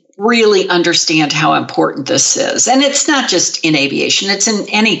me really understand how important this is. And it's not just in aviation, it's in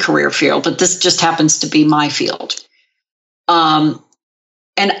any career field, but this just happens to be my field.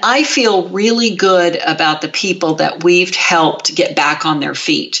 And I feel really good about the people that we've helped get back on their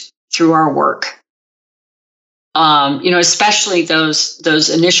feet through our work. Especially those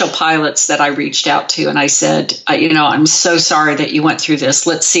initial pilots that I reached out to, and I said, I'm so sorry that you went through this.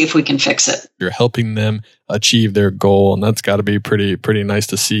 Let's see if we can fix it. You're helping them achieve their goal, and that's got to be pretty nice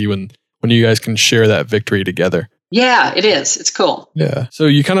to see when you guys can share that victory together. Yeah, it is. It's cool. Yeah. So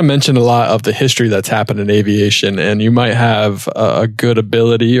you kind of mentioned a lot of the history that's happened in aviation, and you might have a good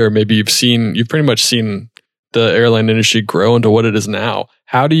ability, or maybe you've pretty much seen the airline industry grow into what it is now.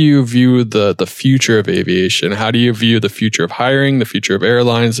 How do you view the future of aviation? How do you view the future of hiring, the future of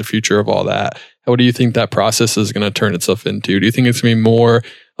airlines, the future of all that? What do you think that process is going to turn itself into? Do you think it's going to be more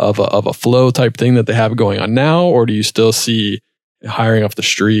of a flow type thing that they have going on now, or do you still see hiring off the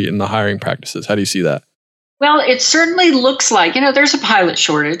street and the hiring practices? How do you see that? Well, it certainly looks like, there's a pilot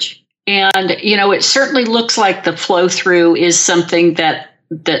shortage, and, it certainly looks like the flow through is something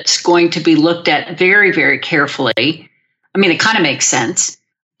that's going to be looked at very, very carefully. I mean, it kind of makes sense.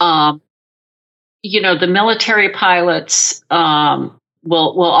 The military pilots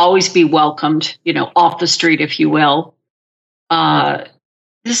will always be welcomed, off the street, if you will.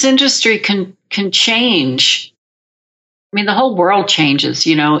 This industry can change. I mean, the whole world changes,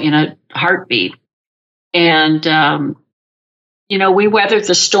 in a heartbeat. And, we weathered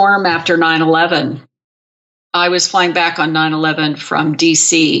the storm after 9/11. I was flying back on 9/11 from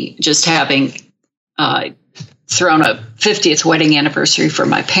DC, just having thrown a 50th wedding anniversary for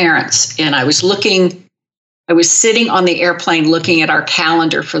my parents. And I was sitting on the airplane looking at our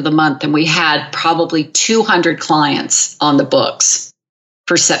calendar for the month, and we had probably 200 clients on the books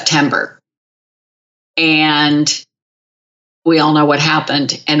for September. And we all know what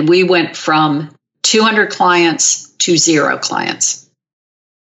happened. And we went from 200 clients to 0 clients,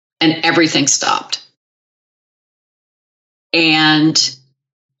 and everything stopped. And,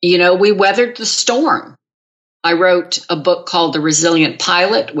 we weathered the storm. I wrote a book called The Resilient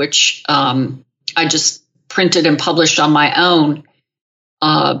Pilot, which I just printed and published on my own.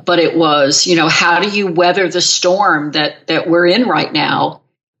 But it was, how do you weather the storm that we're in right now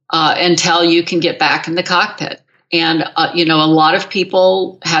until you can get back in the cockpit? And, a lot of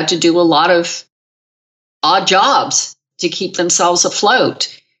people had to do a lot of odd jobs to keep themselves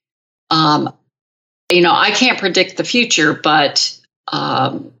afloat. I can't predict the future, but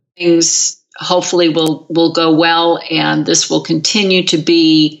things hopefully will go well, and this will continue to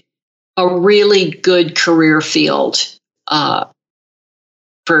be a really good career field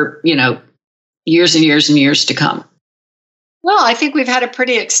for years and years and years to come. Well, I think we've had a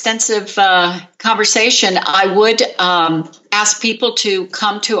pretty extensive conversation. I would ask people to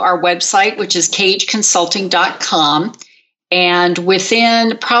come to our website, which is cageconsulting.com. And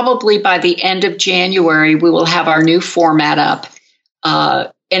within probably by the end of January, we will have our new format up.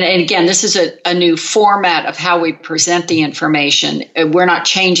 And again, this is a new format of how we present the information. We're not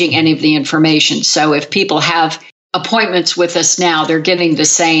changing any of the information. So if people have appointments with us now, they're getting the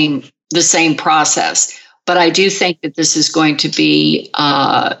same process. But I do think that this is going to be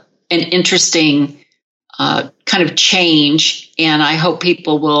an interesting kind of change, and I hope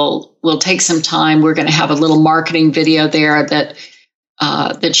people will take some time. We're going to have a little marketing video there that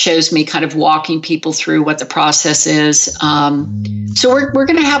shows me kind of walking people through what the process is. So we're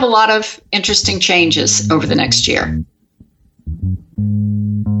going to have a lot of interesting changes over the next year.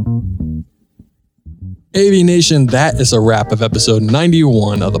 AV Nation, that is a wrap of episode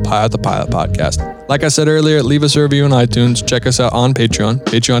 91 of the Pilot the Pilot podcast. Like I said earlier, leave us a review on iTunes. Check us out on Patreon,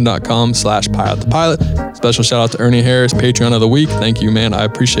 patreon.com/Pilot the Pilot. Special shout out to Ernie Harris, Patreon of the week. Thank you, man. I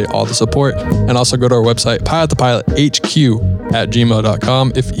appreciate all the support. And also go to our website,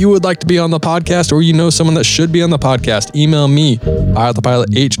 pilotthepilothq@gmail.com. If you would like to be on the podcast, or someone that should be on the podcast, email me,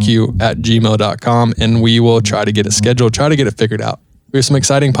 pilotthepilothq@gmail.com, and we will try to get it scheduled, try to get it figured out. We have some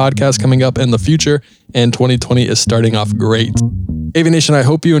exciting podcasts coming up in the future, and 2020 is starting off great. AV Nation, I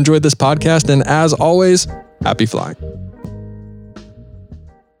hope you enjoyed this podcast, and as always, happy flying.